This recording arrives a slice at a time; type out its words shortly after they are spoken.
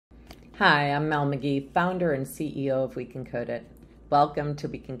Hi, I'm Mel McGee, founder and CEO of We Can Code It. Welcome to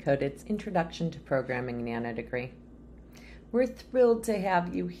We Can Code It's Introduction to Programming Nanodegree. We're thrilled to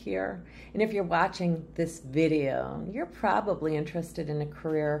have you here. And if you're watching this video, you're probably interested in a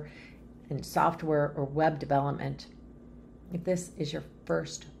career in software or web development. If this is your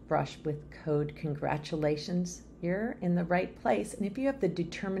first brush with code, congratulations, you're in the right place. And if you have the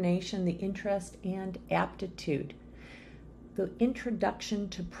determination, the interest, and aptitude, the Introduction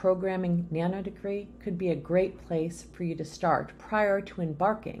to Programming Nanodegree could be a great place for you to start prior to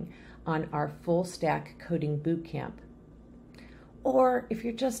embarking on our full stack coding bootcamp. Or if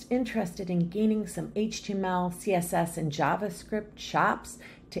you're just interested in gaining some HTML, CSS, and JavaScript chops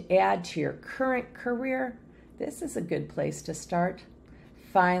to add to your current career, this is a good place to start.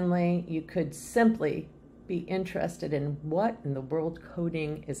 Finally, you could simply be interested in what in the world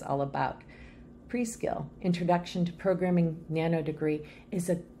coding is all about. PreSkill, Introduction to Programming Nanodegree, is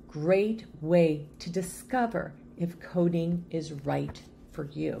a great way to discover if coding is right for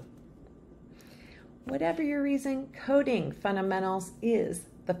you. Whatever your reason, coding fundamentals is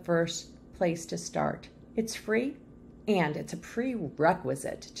the first place to start. It's free and it's a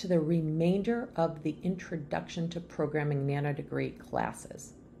prerequisite to the remainder of the Introduction to Programming Nanodegree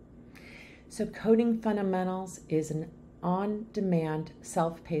classes. So Coding Fundamentals is an on-demand,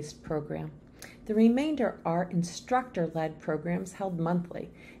 self-paced program. The remainder are instructor-led programs held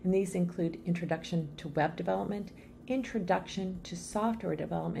monthly, and these include Introduction to Web Development, Introduction to Software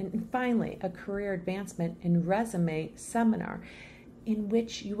Development, and finally, a Career Advancement and Resume seminar in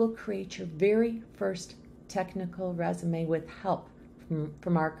which you will create your very first technical resume with help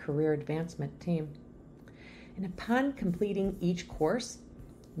from our Career Advancement team. And upon completing each course,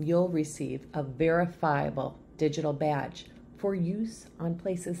 you'll receive a verifiable digital badge for use on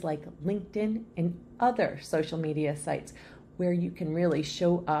places like LinkedIn and other social media sites where you can really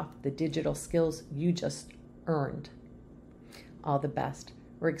show off the digital skills you just earned. All the best.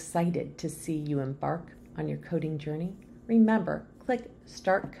 We're excited to see you embark on your coding journey. Remember, click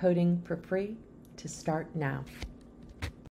Start Coding for free to start now.